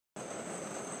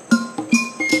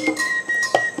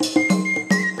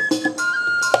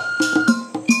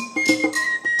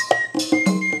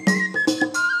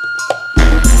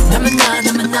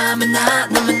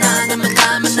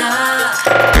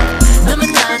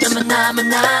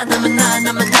나만아 나만아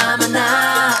나만 나만아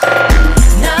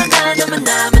나나 나만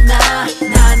나만아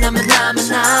나 나만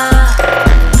나만아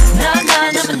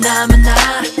나나 나만 나만아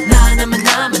나 나만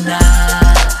나만아.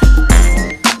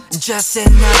 Just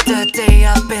another day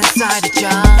up inside the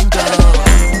jungle,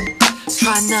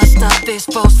 trying to stop these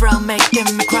foes from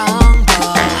making me crumble.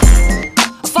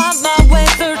 I find my way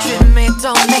through Jimmy,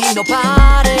 don't need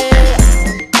nobody.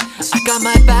 I got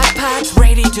my backpacks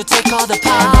ready to take all the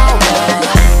power.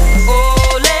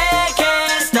 Oh, they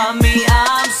can't stop me,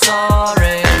 I'm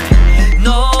sorry.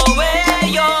 No way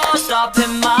you're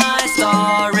stopping my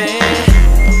story.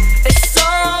 It's so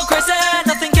crazy,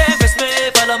 nothing can fix me.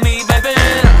 Follow me, baby.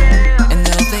 And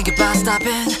don't think about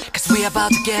stopping, cause we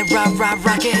about to get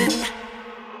rockin'.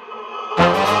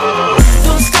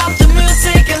 Don't stop the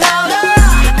music louder.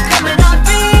 Coming up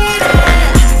beat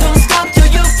it. Don't stop till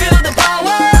you feel the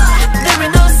power. There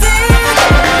ain't no ceiling.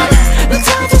 No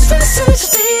time for stress,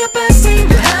 just be your best thing.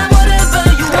 You have whatever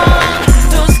you want.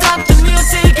 Don't stop the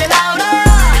music louder.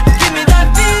 Give me that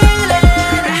feeling.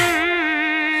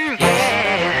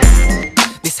 Yeah.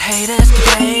 These haters keep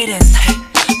hating,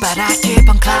 but I keep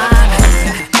on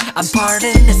climbing. I'm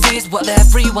parting the seas while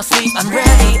everyone sleep. I'm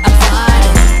ready, I'm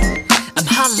fighting. I'm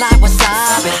hot like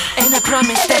wasabi, and I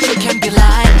promise that you can be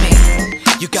like me.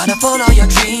 You gotta follow your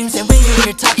dreams, and when you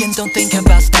hear talking, don't think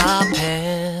about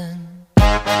stopping.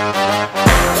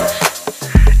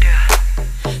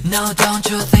 No, don't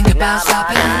you think about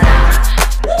stopping,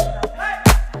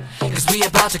 cause we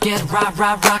about to get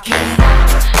rockin'.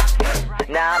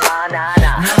 No,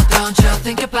 don't you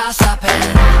think about stopping.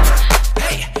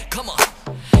 Hey, come on,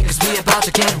 cause we about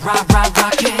to get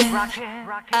rockin'.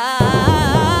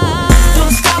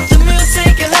 Don't stop the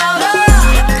music louder.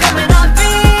 Coming up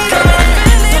beat it.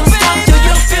 Don't stop till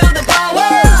you feel the power.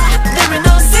 There ain't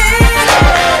no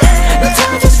ceiling. No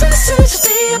time for stress, just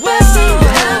be your best thing. You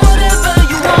have whatever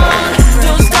you want.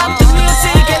 Don't stop the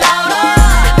music louder.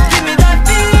 Give me that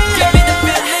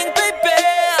feeling, baby.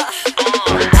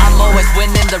 I'm always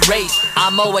winning the race.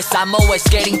 I'm always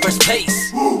getting first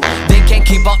place. They can't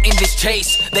keep up in this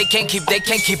chase. They can't keep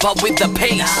up with the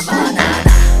pace.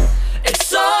 It's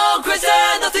so crazy,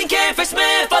 nothing can fix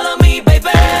me. Follow me, baby.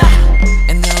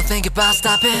 And don't think about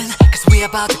stopping, cause we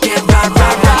about to get rockin'.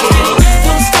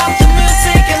 Don't stop the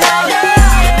music louder.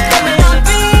 Coming up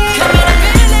beat.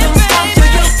 Don't stop till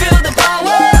you feel the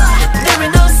power. There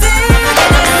ain't no ceiling.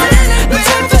 No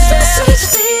time for stress,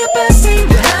 just be your best thing.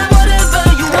 You have whatever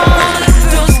you want.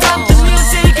 Don't stop the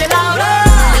music louder.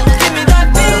 Give me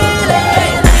that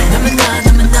feeling. Namana,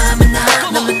 namana, namana,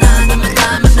 namana,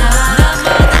 namana.